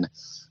in.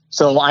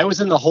 So I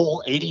was in the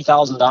whole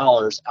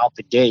 $80,000 out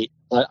the gate,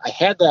 but I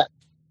had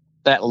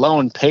that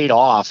loan paid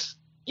off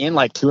in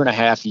like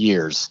 2.5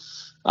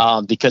 years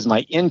because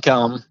my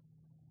income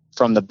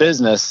from the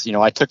business,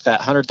 I took that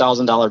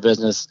 $100,000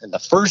 business, and the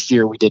first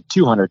year we did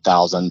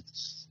 $200,000.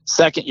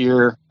 Second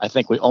year, I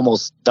think we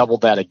almost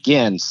doubled that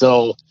again.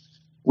 So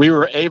we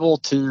were able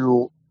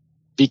to,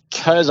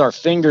 because our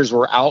fingers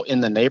were out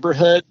in the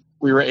neighborhood,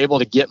 we were able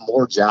to get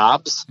more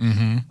jobs.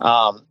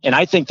 Mm-hmm. And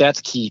I think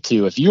that's key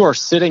too. If you are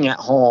sitting at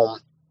home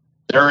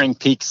during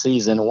peak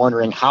season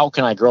wondering, how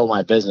can I grow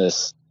my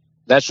business?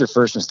 That's your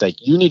first mistake.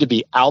 You need to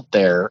be out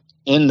there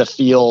in the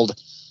field.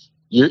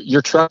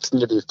 Your trucks need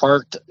to be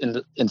parked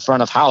in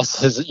front of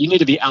houses. You need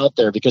to be out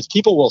there because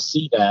people will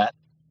see that.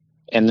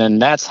 And then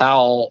that's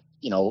how,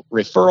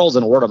 referrals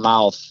and word of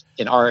mouth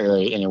in our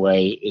area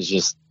anyway is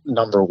just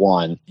number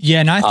one. Yeah,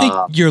 and I think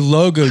your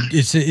logo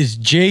is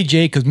J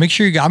Jacobs. Make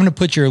sure I'm going to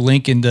put your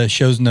link in the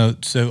show's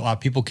notes so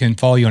people can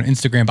follow you on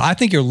Instagram. But I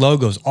think your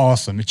logo is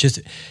awesome. It's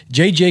just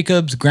J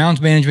Jacobs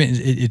Grounds Management.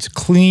 It's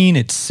clean.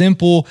 It's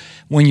simple.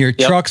 When your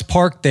truck's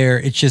parked there,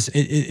 it's just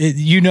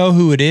you know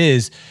who it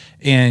is,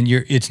 and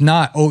it's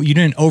not. Oh, you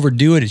didn't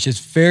overdo it. It's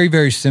just very,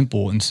 very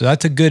simple. And so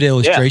that's a good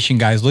illustration,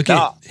 guys. Look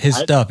at his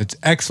stuff. It's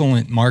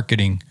excellent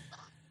marketing.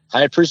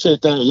 I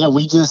appreciate that. Yeah,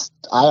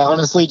 I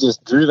honestly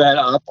just drew that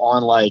up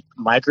on like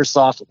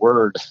Microsoft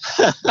Word.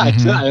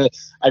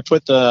 I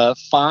put the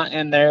font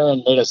in there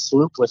and made a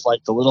swoop with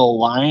like the little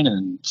line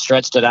and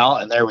stretched it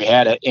out, and there we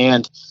had it.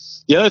 And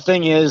the other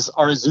thing is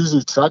our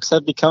Isuzu trucks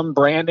have become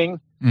branding,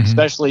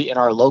 especially in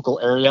our local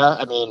area.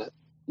 I mean,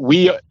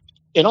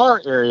 in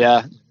our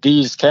area,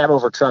 these cab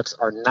over trucks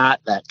are not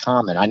that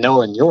common. I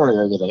know in your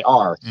area they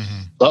are,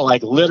 but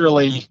like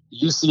literally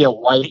you see a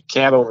white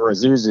cab over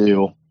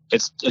Isuzu,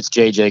 it's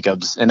J.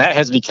 Jacobs, and that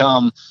has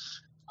become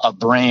a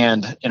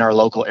brand in our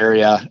local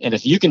area. And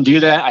if you can do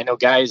that, I know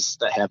guys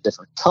that have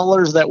different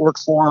colors that work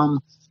for them.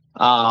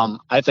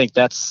 I think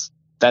that's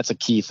a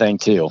key thing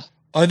too.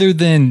 Other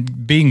than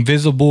being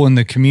visible in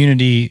the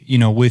community,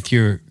 with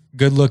your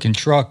good looking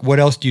truck, what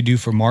else do you do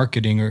for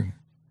marketing?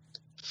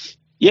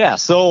 Yeah,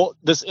 so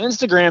this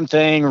Instagram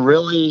thing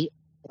really,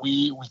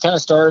 we kind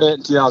of started it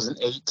in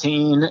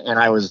 2018, and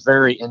I was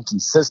very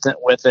inconsistent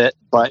with it.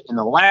 But in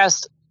the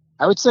last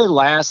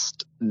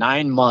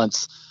 9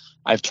 months,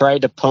 I've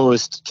tried to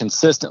post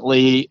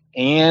consistently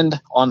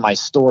and on my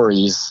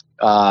stories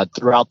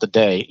throughout the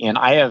day. And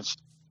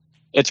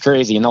it's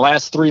crazy. In the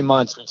last 3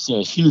 months, we've seen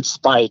a huge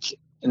spike,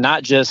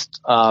 not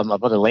just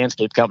of other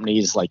landscape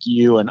companies like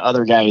you and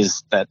other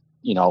guys that,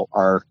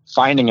 are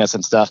finding us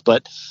and stuff,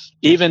 but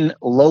even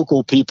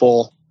local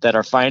people that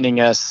are finding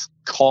us,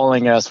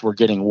 calling us. We're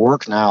getting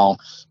work now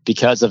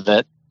because of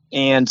it.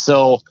 And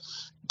so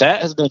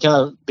that has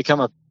become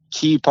a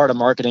key part of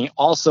marketing.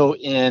 Also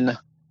in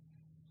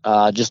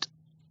just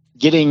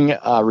getting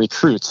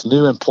recruits,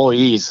 new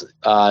employees,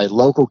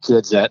 local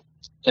kids that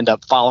end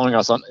up following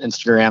us on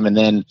Instagram and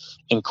then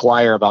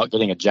inquire about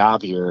getting a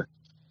job here.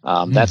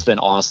 That's been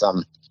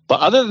awesome. But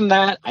other than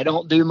that, I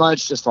don't do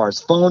much as far as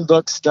phone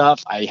book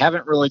stuff. I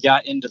haven't really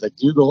got into the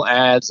Google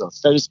ads or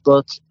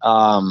Facebook.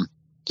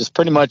 Just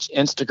pretty much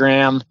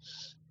Instagram,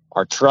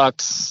 our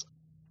trucks,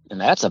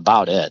 and that's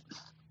about it.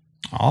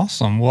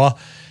 Awesome. Well,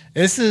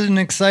 this is an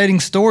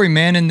exciting story,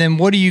 man. And then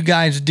what do you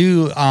guys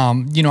do? I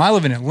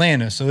live in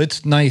Atlanta, so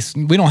it's nice.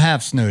 We don't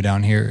have snow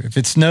down here. If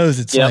it snows,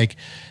 it's like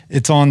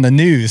it's on the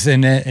news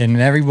and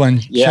everyone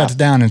shuts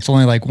down. It's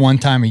only like one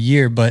time a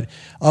year. But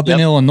up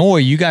in Illinois,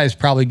 you guys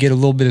probably get a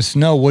little bit of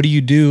snow. What do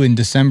you do in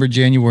December,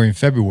 January, and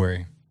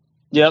February?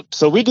 Yep.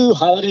 So we do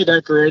holiday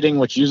decorating,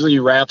 which usually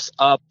wraps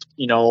up,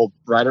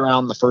 right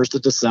around the 1st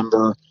of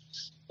December.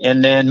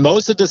 And then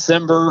most of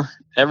December,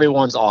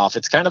 everyone's off.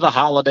 It's kind of the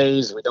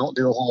holidays. We don't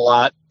do a whole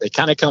lot. They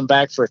kind of come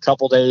back for a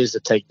couple days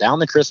to take down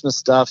the Christmas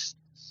stuff.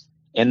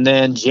 And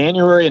then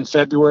January and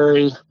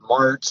February,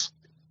 March,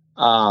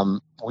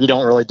 we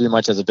don't really do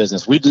much as a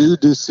business. We do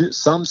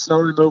some snow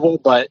removal,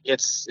 but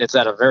it's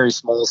at a very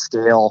small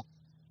scale.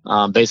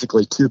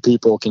 Basically 2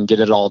 people can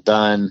get it all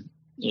done,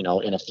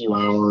 in a few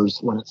hours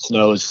when it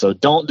snows. So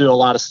don't do a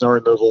lot of snow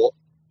removal.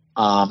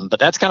 But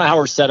that's kind of how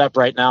we're set up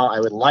right now. I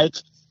would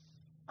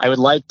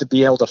like to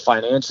be able to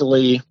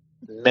financially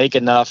make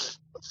enough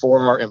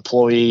for our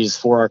employees,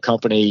 for our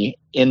company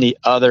in the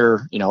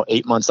other,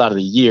 8 months out of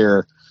the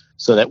year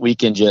so that we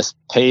can just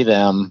pay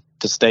them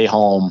to stay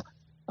home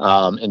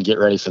and get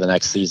ready for the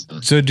next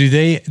season. So do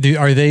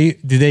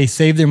they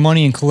save their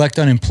money and collect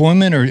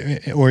unemployment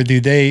or do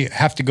they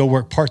have to go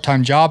work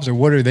part-time jobs, or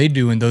what are they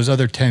doing, those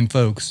other 10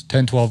 folks,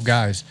 10, 12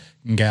 guys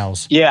and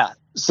gals? Yeah.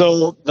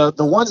 So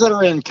the ones that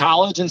are in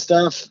college and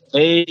stuff,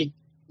 they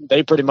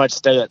pretty much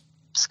stay at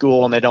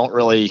school and they don't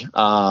really,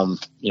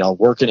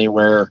 work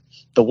anywhere.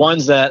 The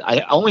ones that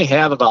I only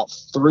have about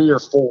 3 or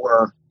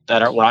 4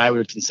 that are what I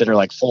would consider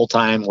like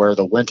full-time, where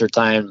the winter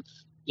time,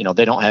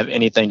 they don't have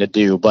anything to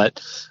do,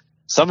 but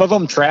some of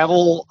them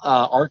travel.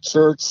 Our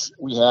church,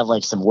 we have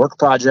like some work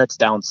projects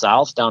down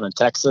south, down in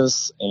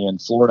Texas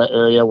and Florida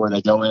area where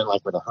they go in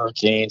like with the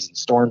hurricanes and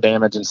storm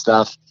damage and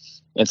stuff.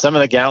 And some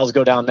of the gals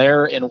go down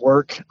there and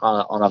work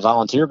on a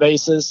volunteer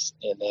basis.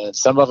 And then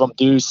some of them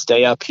do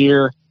stay up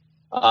here.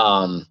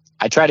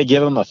 I try to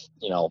give them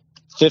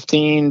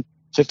 15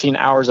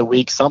 hours a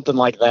week, something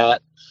like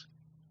that.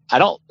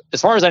 As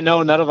far as I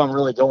know, none of them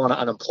really go on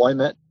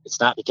unemployment.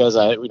 It's not because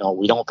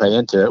we don't pay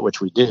into it,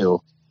 which we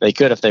do. They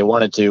could if they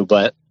wanted to,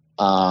 but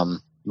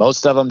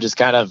most of them just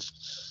kind of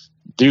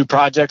do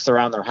projects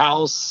around their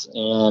house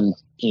and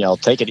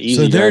take it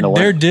easy. So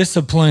they're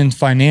disciplined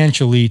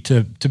financially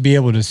to be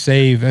able to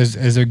save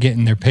as they're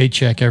getting their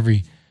paycheck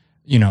every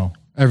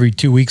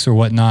 2 weeks or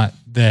whatnot,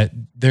 that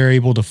they're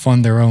able to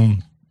fund their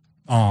own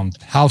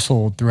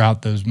household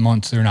throughout those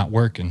months they're not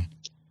working.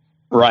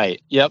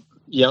 Right. Yep.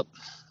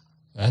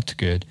 That's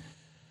good.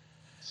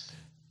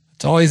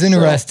 It's always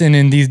interesting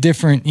in these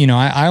different,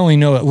 I only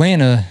know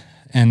Atlanta,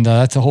 and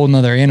that's a whole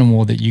nother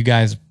animal that you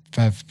guys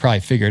have probably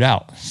figured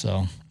out.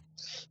 So.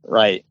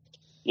 Right.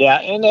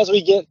 Yeah. And as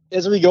we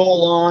go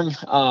along,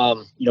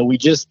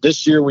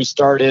 this year we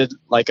started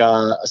like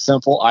a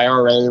simple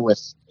IRA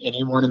with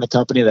anyone in the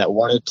company that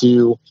wanted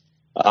to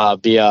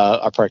be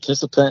a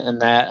participant in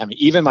that. I mean,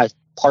 even my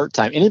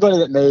part-time, anybody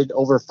that made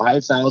over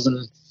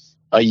 $5,000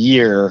 a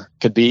year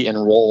could be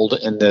enrolled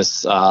in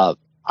this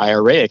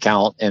IRA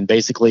account. And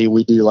basically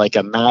we do like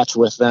a match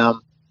with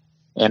them.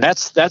 And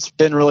that's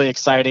been really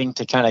exciting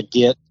to kind of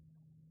get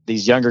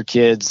these younger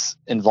kids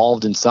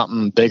involved in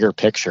something bigger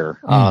picture,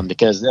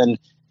 because then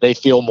they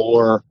feel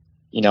more,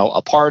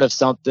 a part of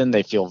something.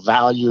 They feel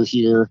value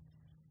here.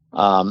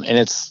 And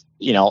it's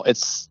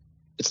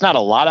not a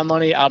lot of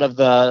money out of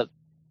the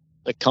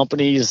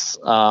company's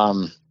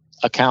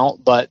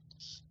account, but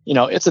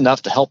it's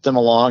enough to help them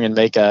along and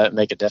make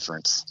a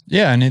difference.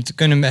 Yeah. And it's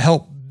going to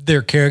help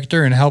their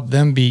character and help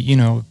them be,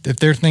 if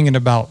they're thinking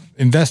about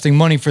investing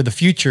money for the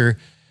future,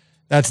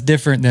 that's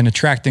different than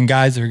attracting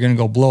guys that are going to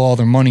go blow all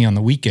their money on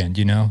the weekend,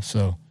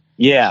 so.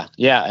 Yeah.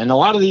 And a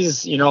lot of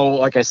these,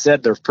 like I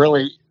said, they're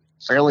fairly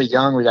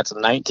young. We got some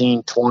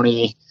 19,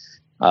 20,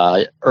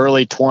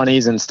 early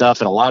 20s and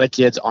stuff. And a lot of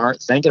kids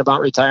aren't thinking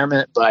about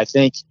retirement, but I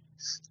think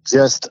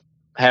just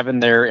having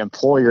their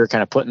employer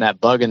kind of putting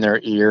that bug in their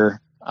ear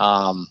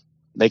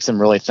makes them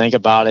really think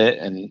about it.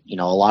 And,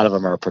 a lot of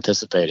them are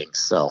participating.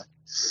 So.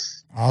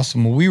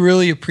 Awesome. Well, we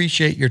really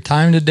appreciate your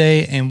time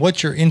today. And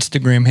what's your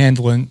Instagram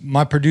handle? And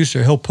my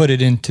producer, he'll put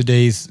it in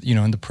today's,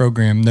 in the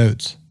program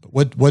notes.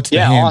 What's the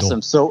handle? Yeah,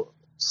 awesome.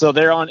 So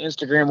they're on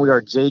Instagram. We are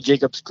J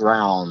Jacobs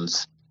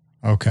Grounds.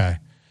 Okay.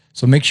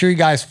 So make sure you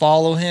guys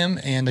follow him,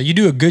 and you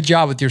do a good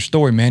job with your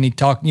story, man. He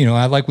talked,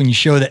 I like when you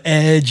show the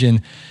edge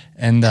and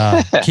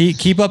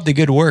keep up the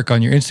good work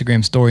on your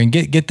Instagram story, and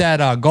get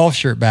that golf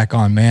shirt back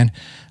on, man.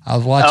 I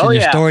was watching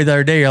your story the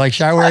other day. You're like,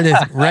 should I wear this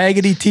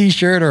raggedy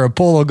t-shirt or a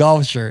polo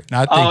golf shirt?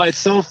 And I think, it's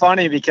so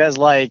funny because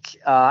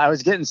I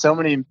was getting so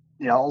many,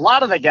 a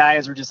lot of the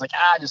guys were just like,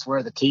 just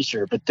wear the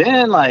t-shirt. But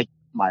then my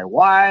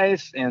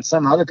wife and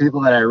some other people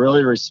that I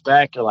really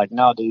respect are like,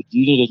 no, dude,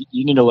 you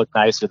need to look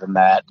nicer than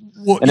that.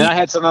 Well, and then I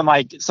had some of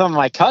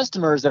my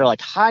customers that are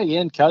like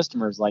high-end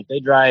customers, like they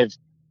drive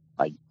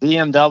like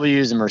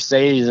BMWs and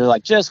Mercedes. They're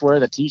like, just wear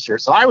the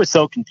t-shirt. So I was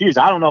so confused.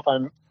 I don't know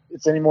if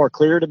it's any more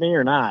clear to me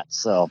or not.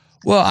 So.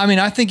 Well, I mean,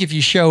 I think if you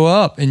show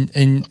up and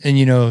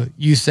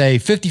you say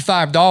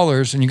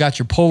 $55 and you got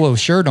your polo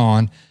shirt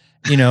on,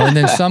 and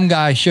then some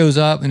guy shows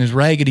up in his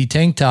raggedy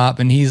tank top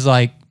and he's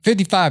like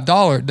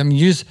 $55. I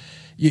mean,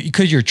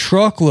 because your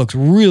truck looks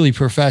really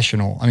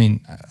professional. I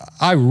mean,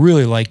 I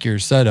really like your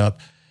setup.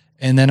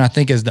 And then I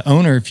think as the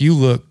owner, if you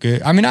look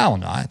good, I mean, I don't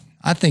know.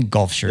 I think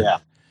golf shirt. Yeah.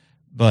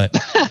 But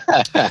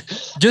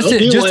just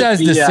as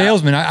the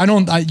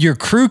salesman, your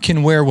crew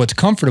can wear what's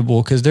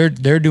comfortable because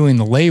they're doing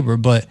the labor.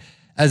 But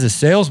as a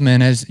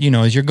salesman, as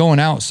you're going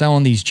out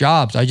selling these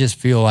jobs, I just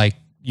feel like,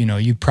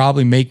 you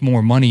probably make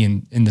more money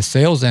in the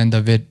sales end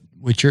of it,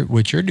 which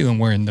you're doing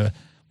wearing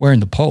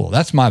the polo.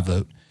 That's my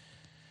vote.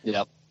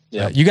 Yep.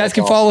 You guys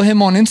can follow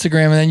him on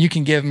Instagram, and then you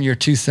can give him your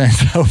 2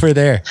 cents over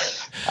there.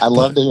 I'd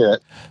love to hear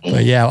it.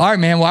 But yeah. All right,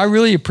 man. Well, I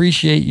really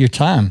appreciate your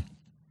time.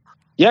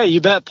 Yeah,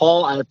 you bet,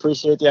 Paul. I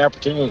appreciate the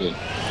opportunity.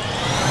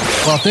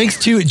 Well, thanks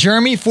to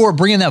Jeremy for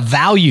bringing that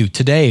value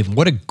today.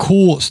 What a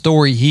cool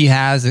story he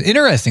has. An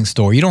interesting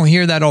story. You don't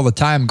hear that all the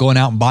time, going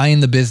out and buying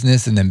the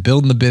business and then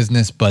building the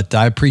business, but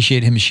I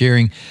appreciate him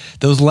sharing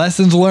those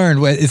lessons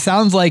learned. It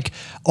sounds like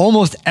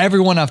almost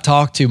everyone I've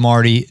talked to,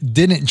 Marty,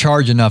 didn't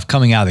charge enough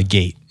coming out of the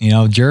gate.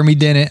 Jeremy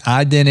didn't,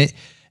 I didn't.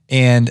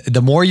 And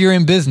the more you're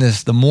in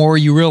business, the more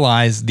you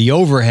realize the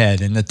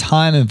overhead and the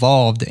time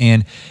involved.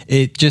 And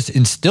it just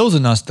instills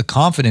in us the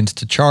confidence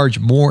to charge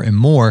more and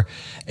more.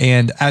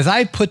 And as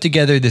I put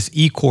together this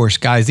e-course,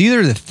 guys, these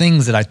are the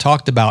things that I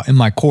talked about in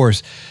my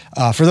course.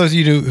 For those of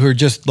you who are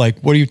just like,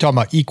 what are you talking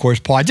about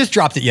e-course, Paul? I just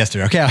dropped it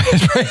yesterday. Okay.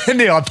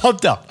 I'm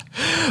pumped up.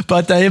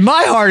 But in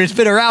my heart, it's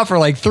been around for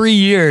like 3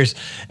 years.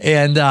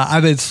 And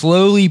I've been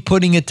slowly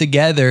putting it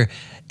together.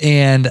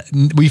 And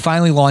we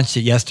finally launched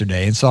it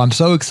yesterday. And so I'm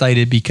so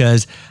excited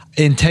because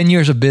in 10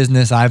 years of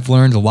business, I've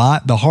learned a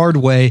lot the hard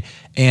way.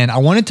 And I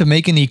wanted to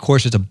make an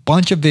e-course. It's a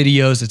bunch of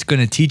videos. It's going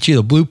to teach you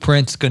the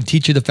blueprints. It's going to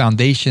teach you the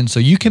foundation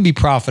so you can be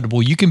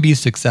profitable. You can be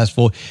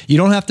successful. You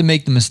don't have to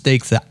make the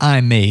mistakes that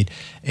I made.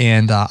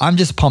 And I'm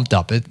just pumped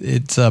up.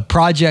 It's a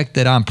project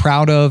that I'm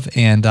proud of.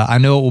 And I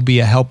know it will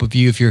be a help of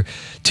you if you're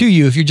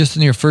just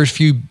in your first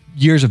few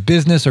years of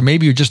business, or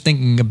maybe you're just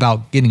thinking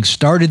about getting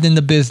started in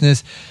the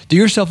business. Do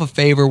yourself a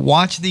favor,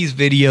 watch these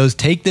videos,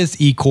 take this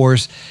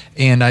e-course,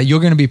 and you're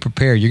going to be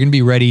prepared. You're going to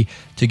be ready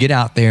to get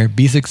out there,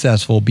 be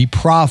successful, be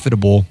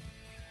profitable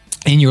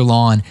in your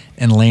lawn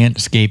and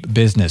landscape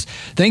business.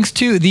 Thanks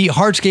to the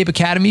Hardscape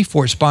Academy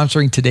for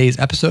sponsoring today's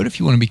episode. If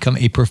you want to become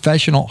a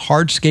professional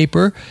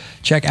hardscaper,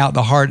 check out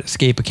the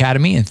Hardscape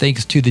Academy. And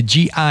thanks to the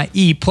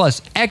GIE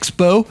Plus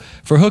Expo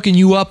for hooking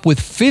you up with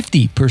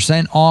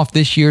 50% off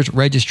this year's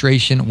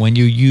registration when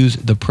you use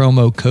the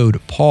promo code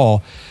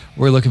Paul.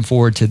 We're looking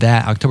forward to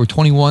that, October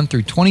 21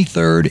 through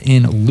 23rd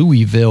in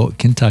Louisville,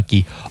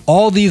 Kentucky.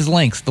 All these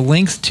links, the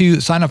links to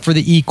sign up for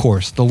the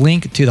e-course, the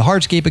link to the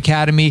Hardscape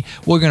Academy,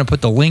 we're going to put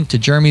the link to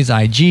Jeremy's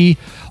IG,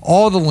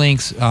 all the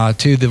links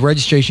to the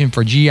registration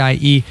for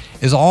GIE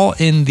is all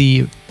in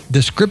the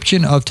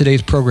description of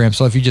today's program.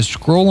 So if you just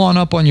scroll on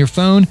up on your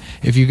phone,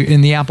 if you're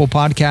in the Apple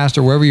Podcast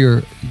or wherever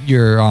your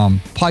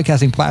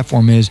podcasting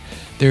platform is,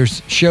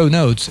 there's show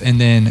notes, and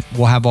then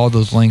we'll have all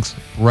those links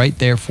right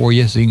there for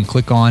you so you can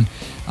click on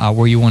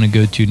where you want to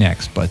go to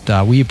next.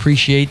 But we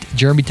appreciate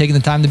Jeremy taking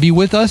the time to be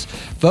with us.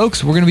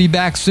 Folks, we're going to be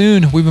back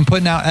soon. We've been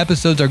putting out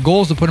episodes. Our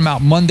goal is to put them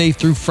out Monday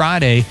through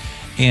Friday,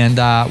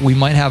 and we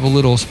might have a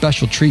little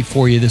special treat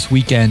for you this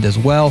weekend as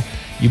well.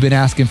 You've been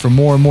asking for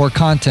more and more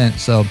content,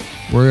 so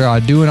we're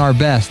doing our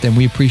best, and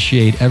we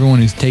appreciate everyone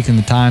who's taken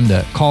the time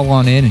to call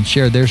on in and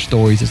share their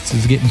stories.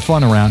 It's getting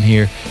fun around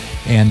here,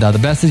 and the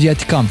best is yet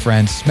to come,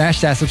 friends. Smash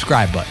that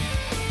subscribe button.